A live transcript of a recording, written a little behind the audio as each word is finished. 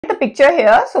The picture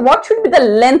here. So what should be the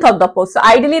length of the post? So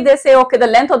ideally they say, okay, the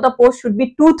length of the post should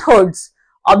be 2/3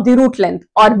 of the root length,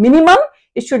 or minimum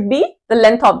it should be the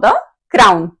length of the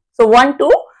crown. So 1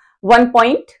 to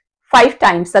 1.5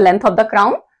 times the length of the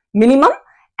crown minimum,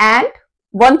 and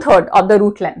 1/3 of the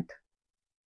root length.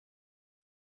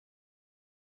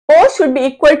 Post should be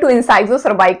equal to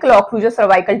inciso-cervical or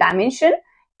crucio-cervical dimension,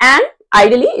 and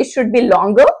ideally it should be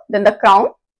longer than the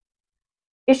crown.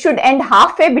 It should end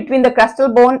halfway between the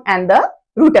crestal bone and the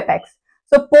root apex.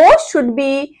 So post should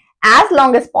be as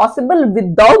long as possible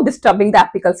without disturbing the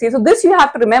apical seal. So this you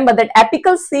have to remember, that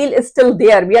apical seal is still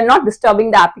there. We are not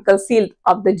disturbing the apical seal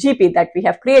of the GP that we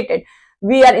have created.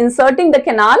 We are inserting the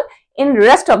canal in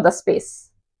rest of the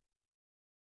space.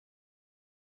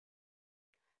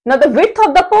 Now the width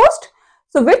of the post.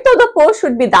 So width of the post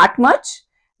should be that much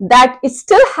that it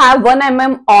still have 1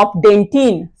 mm of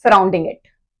dentin surrounding it.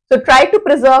 So try to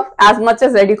preserve as much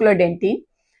as radicular dentin,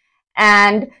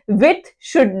 and width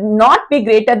should not be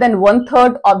greater than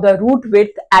 1/3 of the root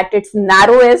width at its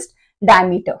narrowest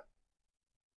diameter.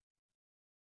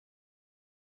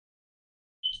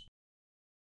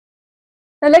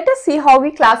 Now let us see how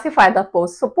we classify the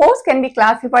post. So post can be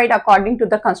classified according to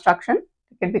the construction.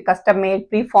 It could be custom made,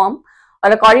 preform,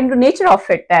 or according to nature of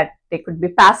it, that they could be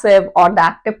passive or the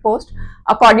active post,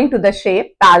 according to the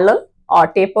shape, parallel or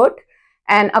tapered,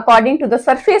 and according to the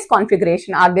surface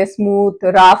configuration, are they smooth,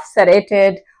 rough,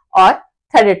 serrated or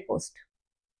threaded post.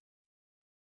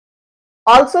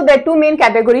 Also, there are two main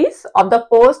categories of the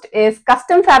post is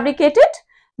custom fabricated,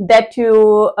 that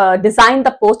you design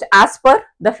the post as per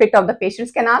the fit of the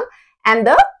patient's canal, and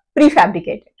the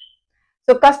prefabricated.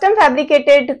 So custom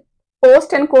fabricated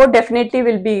post and core definitely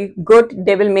will be good.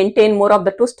 They will maintain more of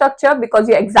the tooth structure because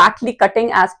you're exactly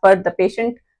cutting as per the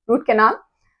patient root canal.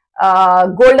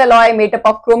 Gold alloy made up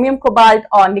of chromium cobalt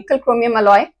or nickel chromium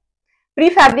alloy.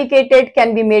 Prefabricated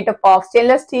can be made up of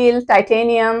stainless steel,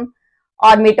 titanium,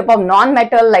 or made up of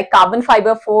non-metal like carbon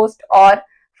fiber post or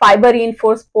fiber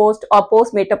reinforced post, or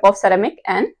post made up of ceramic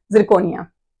and zirconia.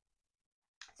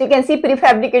 So you can see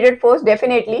prefabricated post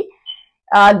definitely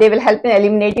they will help in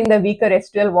eliminating the weaker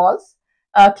residual walls,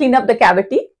 clean up the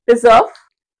cavity, preserve.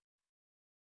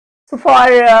 So for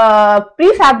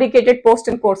prefabricated post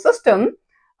and core system,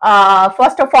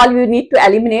 first of all, you need to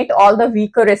eliminate all the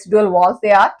weaker residual walls.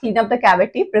 They are clean up the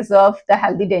cavity, preserve the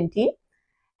healthy dentin,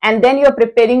 and then you are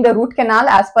preparing the root canal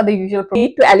as per the usual procedure. You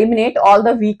need to eliminate all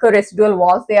the weaker residual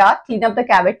walls. They are clean up the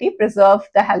cavity, preserve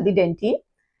the healthy dentin,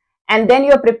 and then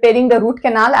you are preparing the root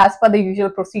canal as per the usual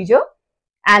procedure.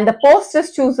 And the post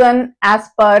is chosen as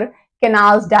per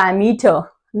canal's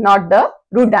diameter, not the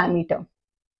root diameter.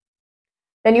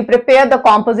 Then you prepare the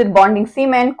composite bonding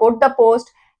cement, coat the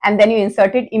post, and then you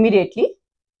insert it immediately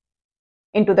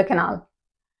into the canal.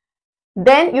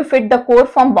 Then you fit the core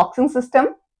from boxing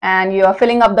system, and you are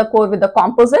filling up the core with the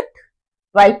composite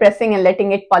while pressing and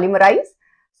letting it polymerize.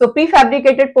 So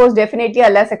prefabricated posts definitely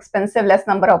are less expensive, less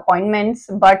number of appointments,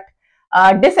 but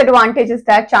disadvantage is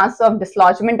that chances of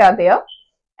dislodgement are there,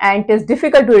 and it is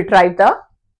difficult to retrieve the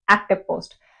active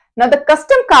post. Now the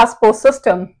custom cast post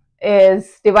system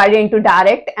is divided into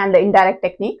direct and the indirect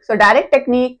technique. So direct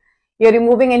technique, you're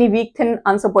removing any weak, thin,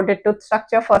 unsupported tooth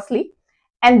structure firstly,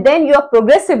 and then you are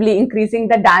progressively increasing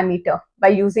the diameter by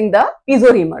using the piezo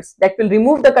reamers that will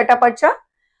remove the katapacha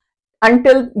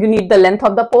until you need the length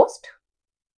of the post.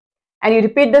 And you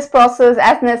repeat this process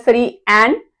as necessary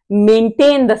and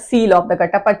maintain the seal of the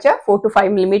katapacha 4 to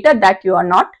 5 millimeter that you are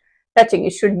not touching.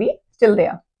 It should be still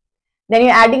there. Then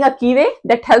you're adding a keyway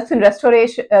that helps in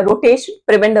restoration, rotation,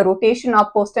 prevent the rotation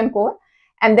of post and core,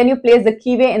 and then you place the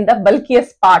keyway in the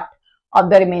bulkiest part of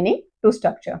the remaining tooth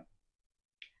structure.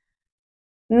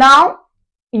 Now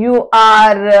you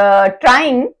are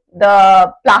trying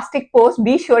the plastic post.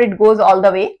 Be sure it goes all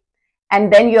the way,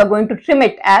 and then you are going to trim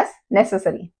it as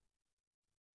necessary.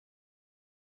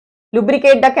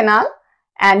 Lubricate the canal,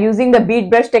 and using the bead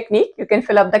brush technique, you can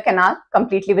fill up the canal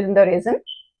completely within the resin.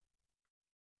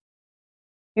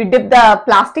 You dip the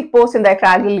plastic post in the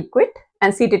acrylic liquid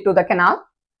and seat it to the canal,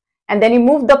 and then you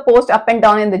move the post up and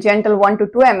down in the gentle 1 to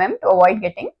 2 mm to avoid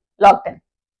getting locked in.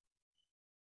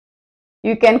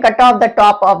 You can cut off the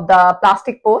top of the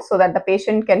plastic post so that the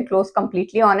patient can close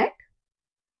completely on it.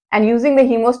 And using the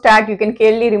hemostat, you can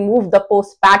clearly remove the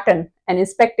post pattern and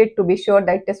inspect it to be sure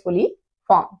that it is fully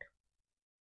formed.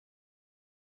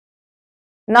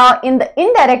 Now in the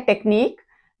indirect technique,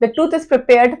 the tooth is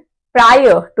prepared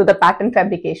prior to the pattern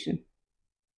fabrication.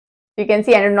 You can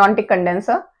see endodontic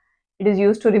condenser. It is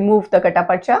used to remove the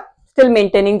katapacha, still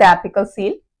maintaining the apical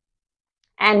seal.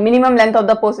 And minimum length of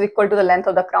the post is equal to the length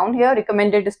of the crown here.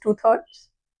 Recommended is 2/3.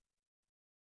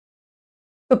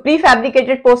 So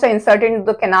prefabricated posts are inserted into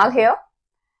the canal here.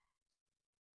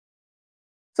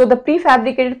 So the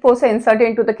prefabricated posts are inserted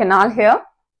into the canal here,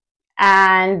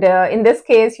 and in this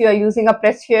case you are using a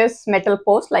precious metal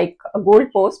post like a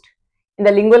gold post in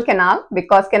the lingual canal,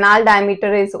 because canal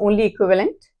diameter is only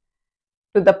equivalent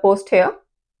to the post here.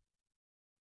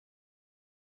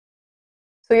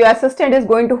 So your assistant is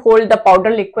going to hold the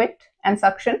powder liquid and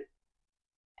suction,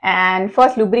 and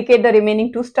first lubricate the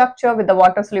remaining two structure with the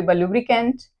water soluble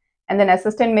lubricant, and then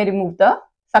assistant may remove the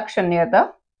suction near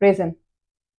the resin.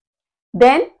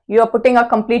 Then you are putting a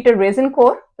completed resin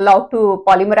core allowed to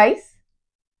polymerize,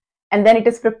 and then it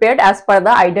is prepared as per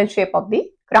the ideal shape of the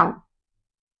crown.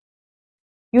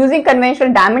 Using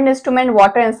conventional diamond instrument,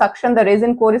 water and suction, the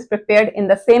resin core is prepared in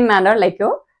the same manner like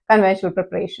your conventional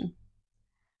preparation.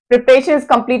 Preparation is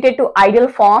completed to ideal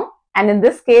form, and in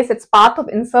this case its path of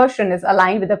insertion is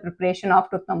aligned with the preparation of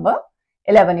tooth number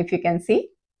 11, if you can see,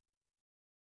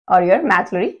 or your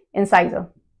maxillary incisor.